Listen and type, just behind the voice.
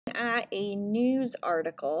at a news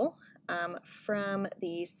article from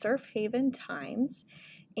the Surf Haven Times,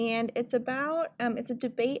 and it's a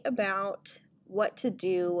debate about what to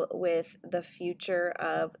do with the future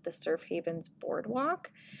of the Surf Havens boardwalk,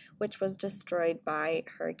 which was destroyed by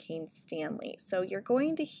Hurricane Stanley. So you're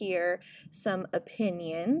going to hear some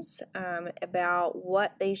opinions about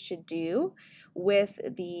what they should do with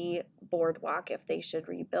the boardwalk, if they should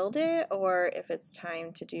rebuild it or if it's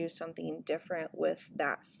time to do something different with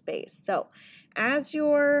that space. So as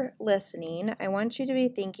you're listening, I want you to be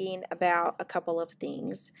thinking about a couple of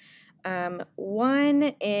things.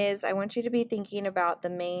 One is I want you to be thinking about the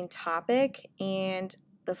main topic and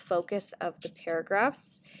the focus of the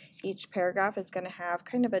paragraphs. Each paragraph is going to have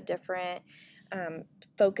kind of a different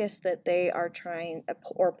focus that they are trying,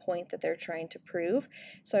 or point that they're trying to prove.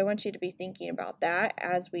 So I want you to be thinking about that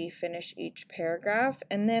as we finish each paragraph.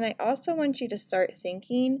 And then I also want you to start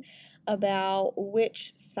thinking about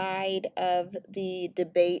which side of the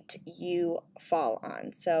debate you fall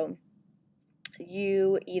on. So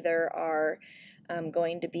you either are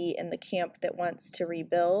going to be in the camp that wants to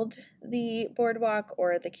rebuild the boardwalk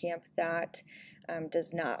or the camp that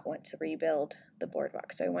does not want to rebuild the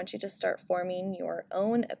boardwalk. So I want you to start forming your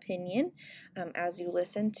own opinion as you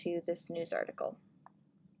listen to this news article.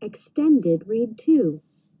 Extended Read 2.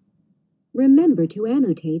 Remember to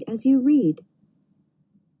annotate as you read.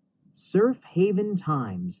 Surf Haven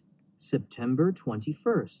Times, September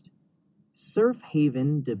 21st. Surf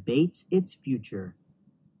Haven Debates Its Future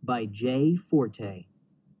by Jay Forte.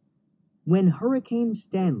 When Hurricane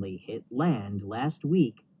Stanley hit land last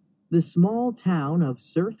week, the small town of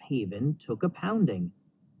Surf Haven took a pounding.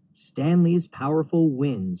 Stanley's powerful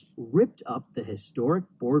winds ripped up the historic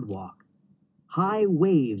boardwalk. High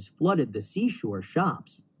waves flooded the seashore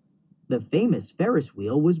shops. The famous Ferris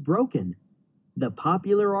wheel was broken. The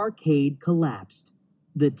popular arcade collapsed.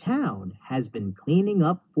 The town has been cleaning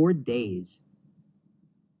up for days.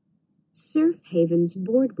 Surf Haven's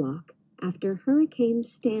boardwalk after Hurricane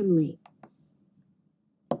Stanley.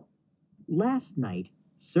 Last night,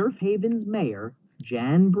 Surf Haven's mayor,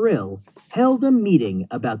 Jan Brill, held a meeting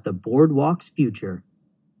about the boardwalk's future.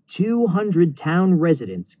 200 town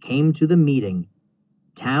residents came to the meeting.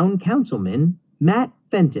 Town councilman Matt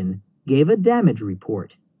Fenton gave a damage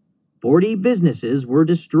report. 40 businesses were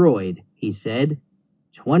destroyed, he said.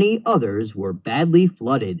 20 others were badly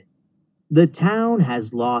flooded. The town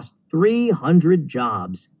has lost 300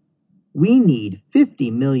 jobs. We need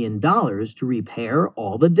 $50 million to repair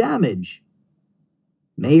all the damage.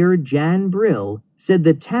 Mayor Jan Brill said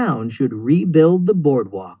the town should rebuild the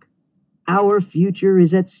boardwalk. Our future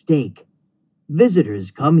is at stake.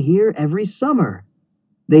 Visitors come here every summer.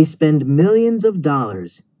 They spend millions of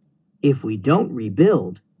dollars. If we don't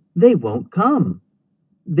rebuild, they won't come.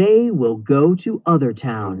 They will go to other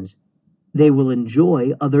towns. They will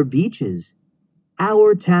enjoy other beaches.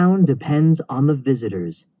 Our town depends on the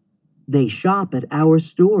visitors. They shop at our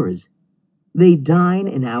stores. They dine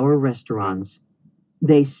in our restaurants.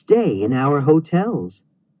 They stay in our hotels.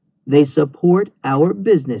 They support our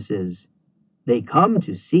businesses. They come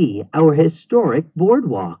to see our historic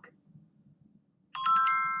boardwalk.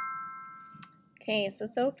 Okay,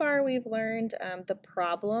 so far we've learned the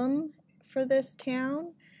problem for this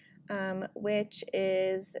town, which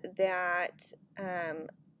is that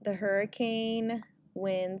the hurricane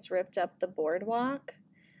winds ripped up the boardwalk,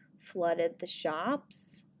 flooded the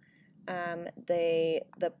shops, the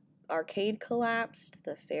arcade collapsed,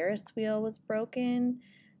 the Ferris wheel was broken,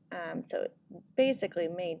 so it basically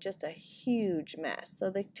made just a huge mess. So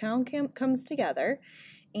the town comes together,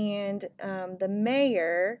 and the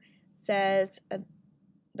mayor says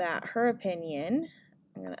that her opinion,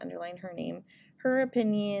 I'm going to underline her name, her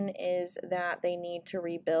opinion is that they need to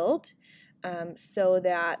rebuild so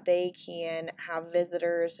that they can have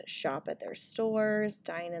visitors shop at their stores,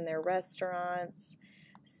 dine in their restaurants,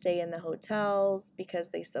 stay in the hotels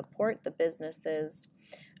because they support the businesses.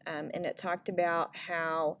 And it talked about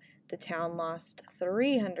how the town lost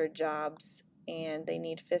 300 jobs and they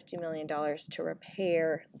need $50 million to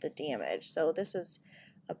repair the damage. So this is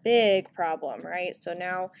a big problem, right? So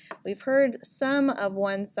now we've heard some of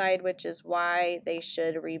one side, which is why they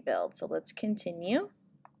should rebuild. So let's continue.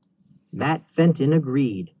 Matt Fenton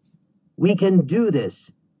agreed. We can do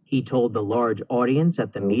this, he told the large audience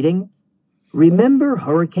at the meeting. Remember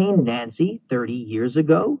Hurricane Nancy 30 years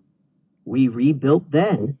ago? We rebuilt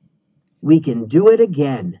then. We can do it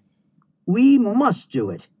again. We must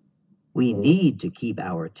do it. We need to keep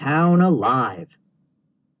our town alive.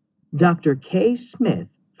 Dr. Kay Smith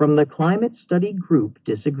from the Climate Study Group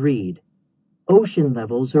disagreed. Ocean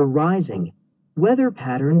levels are rising. Weather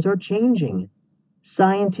patterns are changing.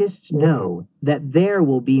 Scientists know that there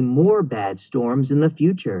will be more bad storms in the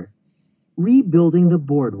future. Rebuilding the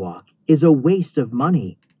boardwalk is a waste of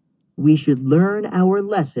money. We should learn our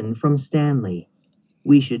lesson from Stanley.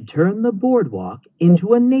 We should turn the boardwalk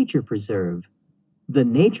into a nature preserve. The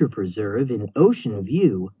nature preserve in Ocean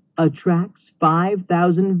View attracts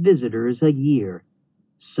 5,000 visitors a year.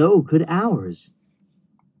 So could ours.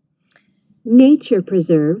 Nature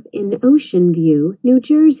Preserve in Ocean View, New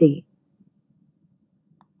Jersey.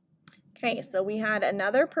 Okay, so we had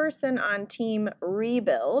another person on Team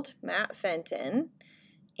Rebuild, Matt Fenton,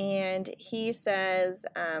 and he says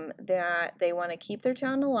that they want to keep their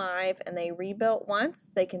town alive, and they rebuilt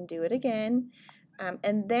once, they can do it again.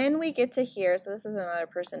 And then we get to here, so this is another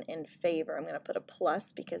person in favor. I'm going to put a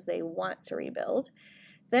plus because they want to rebuild.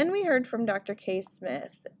 Then we heard from Dr. K.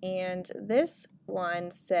 Smith, and this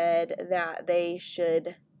one said that they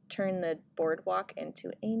should turn the boardwalk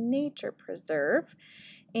into a nature preserve.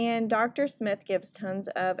 And Dr. Smith gives tons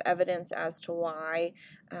of evidence as to why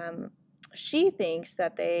she thinks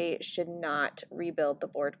that they should not rebuild the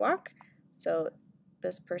boardwalk. So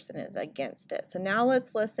this person is against it. So now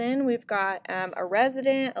let's listen. We've got a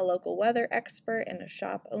resident, a local weather expert, and a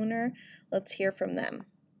shop owner. Let's hear from them.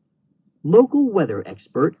 Local weather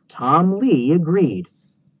expert Tom Lee agreed.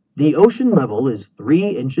 The ocean level is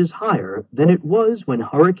 3 inches higher than it was when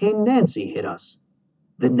Hurricane Nancy hit us.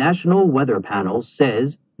 The National Weather Panel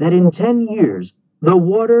says that in 10 years, the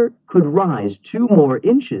water could rise 2 more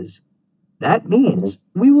inches. That means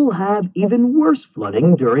we will have even worse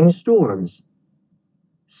flooding during storms.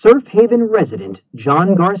 Surf Haven resident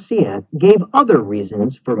John Garcia gave other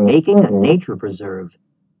reasons for making a nature preserve.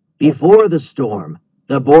 Before the storm,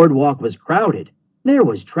 the boardwalk was crowded. There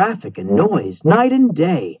was traffic and noise night and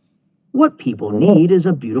day. What people need is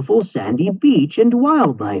a beautiful sandy beach and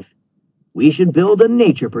wildlife. We should build a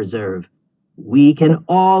nature preserve. We can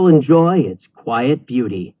all enjoy its quiet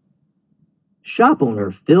beauty. Shop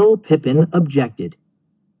owner Phil Pippin objected.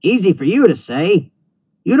 Easy for you to say.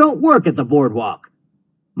 You don't work at the boardwalk.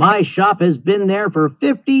 My shop has been there for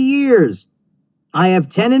 50 years. I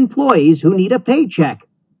have 10 employees who need a paycheck.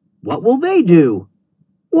 What will they do?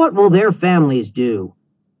 What will their families do?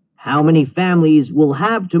 How many families will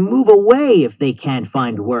have to move away if they can't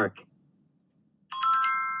find work?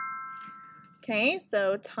 Okay,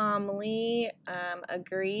 so Tom Lee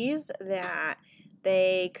agrees that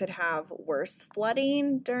they could have worse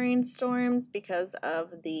flooding during storms because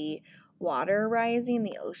of the water rising,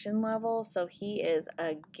 the ocean level. So he is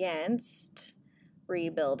against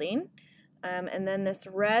rebuilding. And then this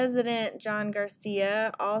resident, John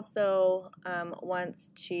Garcia, also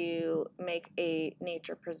wants to make a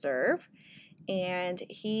nature preserve. And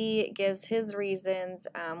he gives his reasons,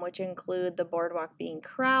 which include the boardwalk being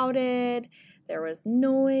crowded, there was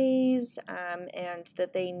noise, and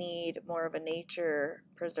that they need more of a nature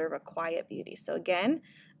preserve, a quiet beauty. So again,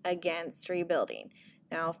 against rebuilding.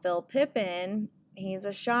 Now, Phil Pippin, he's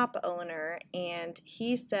a shop owner, and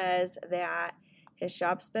he says that his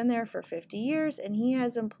shop's been there for 50 years, and he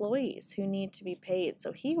has employees who need to be paid.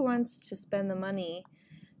 So he wants to spend the money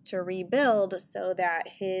to rebuild so that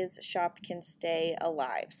his shop can stay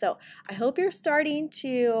alive. So I hope you're starting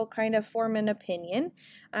to kind of form an opinion.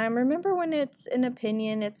 Remember, when it's an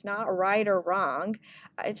opinion, it's not right or wrong.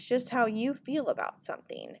 It's just how you feel about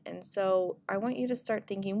something. And so I want you to start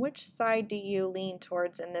thinking, which side do you lean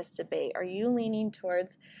towards in this debate? Are you leaning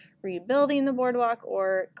towards rebuilding the boardwalk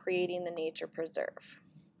or creating the nature preserve?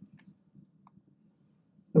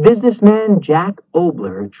 Businessman Jack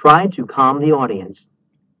Obler tried to calm the audience.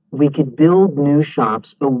 We could build new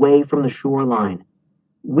shops away from the shoreline.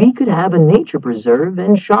 We could have a nature preserve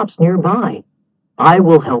and shops nearby. I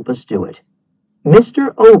will help us do it.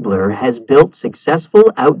 Mr. Obler has built successful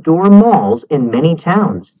outdoor malls in many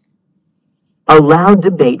towns. A loud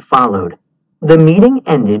debate followed. The meeting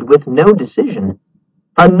ended with no decision.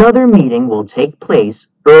 Another meeting will take place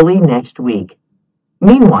early next week.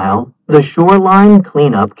 Meanwhile, the shoreline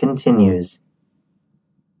cleanup continues.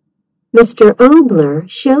 Mr. Obler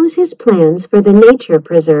shows his plans for the nature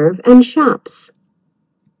preserve and shops.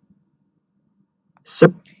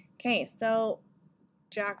 Okay, so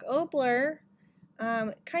Jack Obler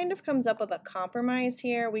kind of comes up with a compromise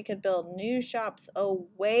here. We could build new shops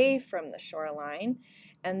away from the shoreline,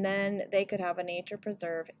 and then they could have a nature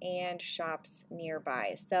preserve and shops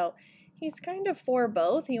nearby. So he's kind of for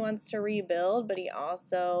both. He wants to rebuild, but he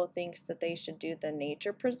also thinks that they should do the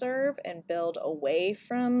nature preserve and build away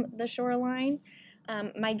from the shoreline.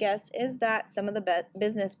 My guess is that some of the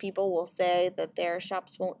business people will say that their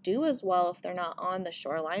shops won't do as well if they're not on the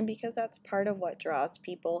shoreline, because that's part of what draws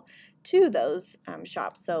people to those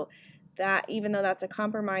shops. So that even though that's a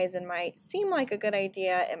compromise and might seem like a good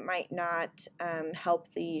idea, it might not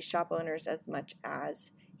help the shop owners as much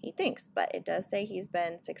as he thinks, but it does say he's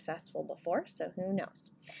been successful before, so who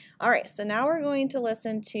knows. All right, so now we're going to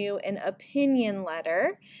listen to an opinion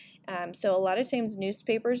letter. So a lot of times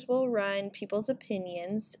newspapers will run people's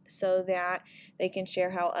opinions so that they can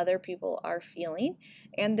share how other people are feeling.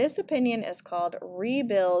 And this opinion is called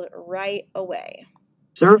Rebuild Right Away.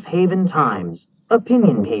 Surf Haven Times,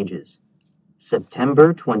 opinion pages,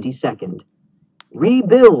 September 22nd.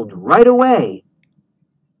 Rebuild right away.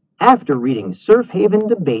 After reading Surf Haven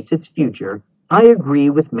Debates Its Future, I agree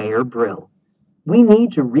with Mayor Brill. We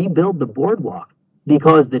need to rebuild the boardwalk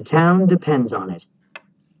because the town depends on it.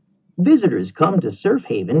 Visitors come to Surf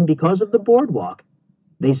Haven because of the boardwalk.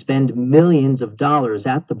 They spend millions of dollars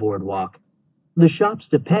at the boardwalk. The shops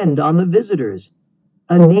depend on the visitors.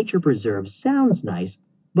 A nature preserve sounds nice,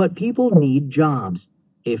 but people need jobs.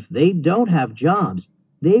 If they don't have jobs,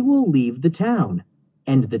 they will leave the town,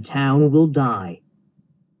 and the town will die.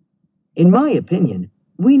 In my opinion,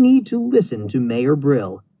 we need to listen to Mayor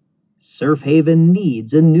Brill. Surf Haven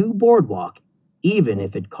needs a new boardwalk, even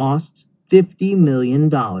if it costs $50 million.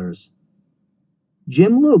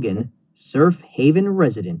 Jim Logan, Surf Haven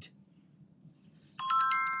resident.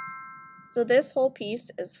 So this whole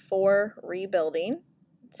piece is for rebuilding.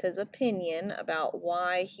 It's his opinion about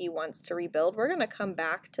why he wants to rebuild. We're going to come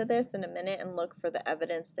back to this in a minute and look for the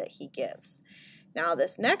evidence that he gives. Now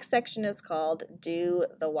this next section is called Do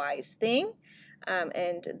the Wise Thing.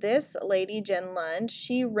 And this lady, Jen Lund,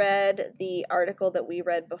 she read the article that we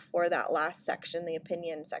read before that last section, the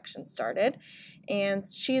opinion section started, and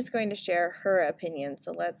she's going to share her opinion.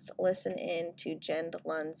 So let's listen in to Jen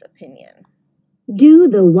Lund's opinion. Do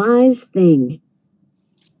the wise thing.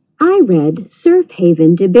 I read Surf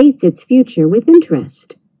Haven Debates Its Future with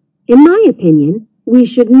interest. In my opinion, we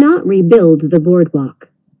should not rebuild the boardwalk.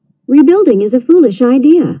 Rebuilding is a foolish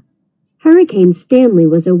idea. Hurricane Stanley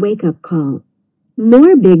was a wake-up call.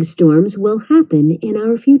 More big storms will happen in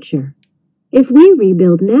our future. If we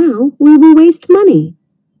rebuild now, we will waste money.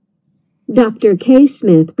 Dr. K.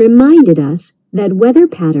 Smith reminded us that weather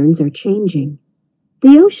patterns are changing.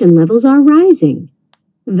 The ocean levels are rising.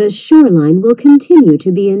 The shoreline will continue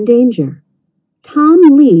to be in danger. Tom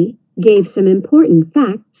Lee gave some important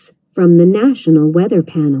facts from the National Weather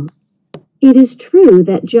Panel. It is true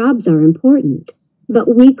that jobs are important,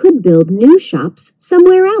 but we could build new shops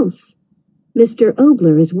somewhere else. Mr.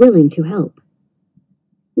 Obler is willing to help.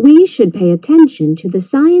 We should pay attention to the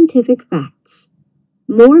scientific facts.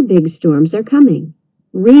 More big storms are coming.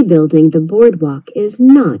 Rebuilding the boardwalk is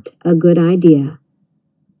not a good idea.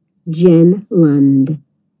 Jen Lund.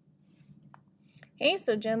 Okay,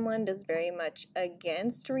 so Jen Lund is very much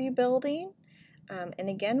against rebuilding. And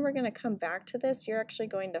again, we're going to come back to this. You're actually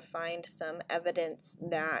going to find some evidence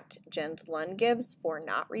that Jen Lund gives for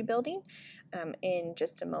not rebuilding in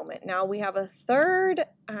just a moment. Now, we have a third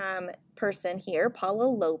person here, Paula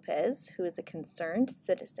Lopez, who is a concerned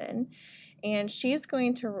citizen, and she's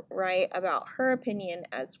going to write about her opinion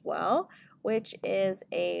as well, which is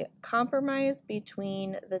a compromise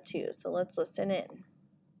between the two. So let's listen in.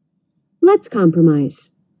 Let's compromise.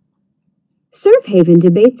 Surf Haven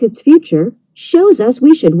Debates Its Future shows us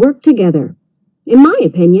we should work together. In my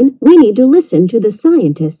opinion, we need to listen to the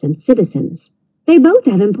scientists and citizens. They both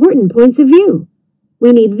have important points of view.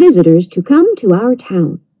 We need visitors to come to our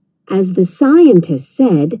town. As the scientists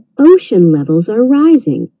said, ocean levels are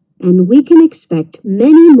rising, and we can expect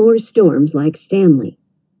many more storms like Stanley.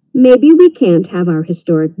 Maybe we can't have our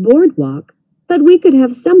historic boardwalk, but we could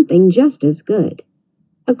have something just as good.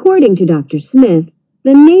 According to Dr. Smith,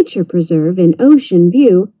 the Nature Preserve in Ocean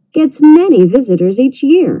View gets many visitors each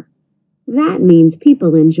year. That means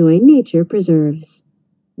people enjoy nature preserves.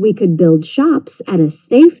 We could build shops at a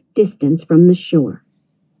safe distance from the shore.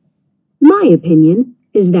 My opinion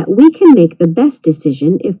is that we can make the best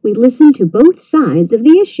decision if we listen to both sides of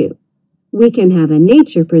the issue. We can have a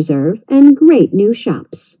nature preserve and great new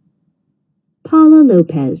shops. Paula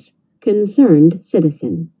Lopez, concerned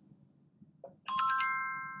citizen.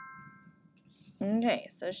 Okay,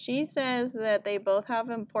 so she says that they both have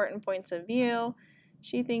important points of view.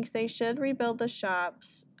 She thinks they should rebuild the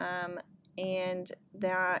shops and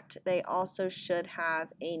that they also should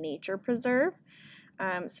have a nature preserve.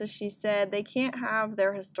 So she said they can't have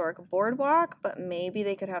their historic boardwalk, but maybe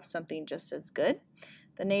they could have something just as good.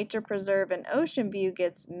 The Nature Preserve in Ocean View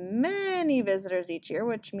gets many visitors each year,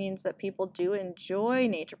 which means that people do enjoy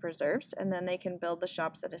nature preserves, and then they can build the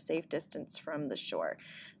shops at a safe distance from the shore.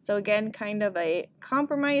 So again, kind of a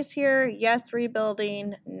compromise here. Yes,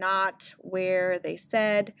 rebuilding, not where they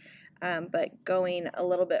said. but going a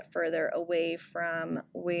little bit further away from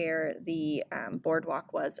where the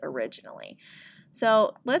boardwalk was originally.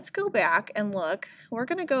 So let's go back and look. We're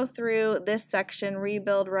going to go through this section,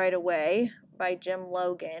 Rebuild Right Away by Jim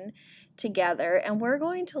Logan, together, and we're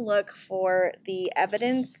going to look for the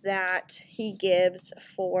evidence that he gives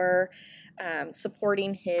for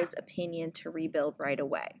supporting his opinion to rebuild right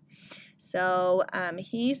away. So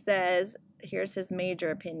he says, here's his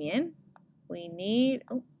major opinion. We need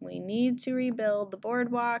to rebuild the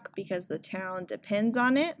boardwalk because the town depends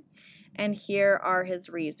on it. And here are his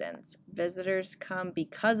reasons. Visitors come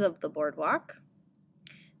because of the boardwalk.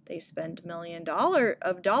 They spend $1 million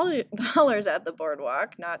at the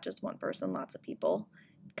boardwalk, not just one person, lots of people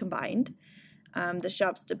combined. The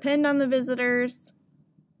shops depend on the visitors.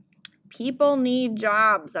 People need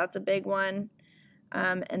jobs. That's a big one.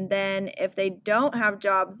 And then if they don't have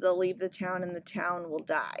jobs, they'll leave the town and the town will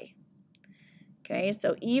die. Okay,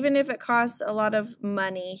 so even if it costs a lot of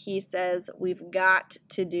money, he says we've got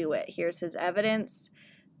to do it. Here's his evidence.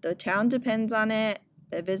 The town depends on it.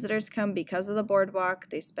 The visitors come because of the boardwalk.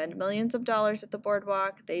 They spend millions of dollars at the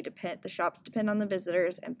boardwalk. The shops depend on the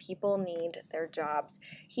visitors, and people need their jobs.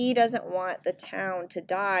 He doesn't want the town to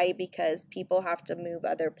die because people have to move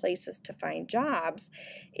other places to find jobs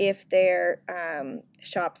if their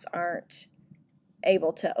shops aren't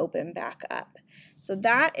able to open back up. So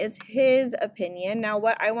that is his opinion. Now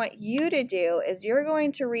what I want you to do is you're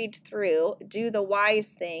going to read through, do the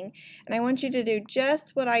wise thing, and I want you to do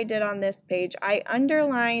just what I did on this page. I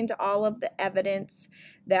underlined all of the evidence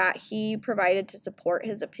that he provided to support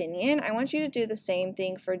his opinion. I want you to do the same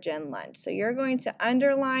thing for Jen Lund. So you're going to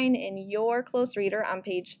underline in your close reader on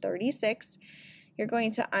page 36. You're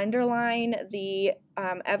going to underline the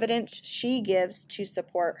evidence she gives to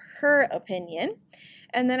support her opinion.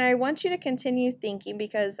 And then I want you to continue thinking,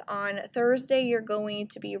 because on Thursday you're going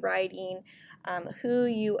to be writing who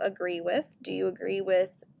you agree with. Do you agree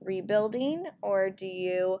with rebuilding, or do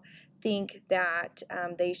you think that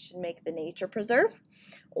they should make the nature preserve?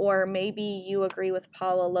 Or maybe you agree with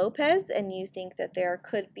Paula Lopez and you think that there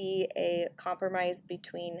could be a compromise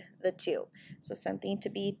between the two. So something to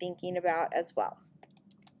be thinking about as well.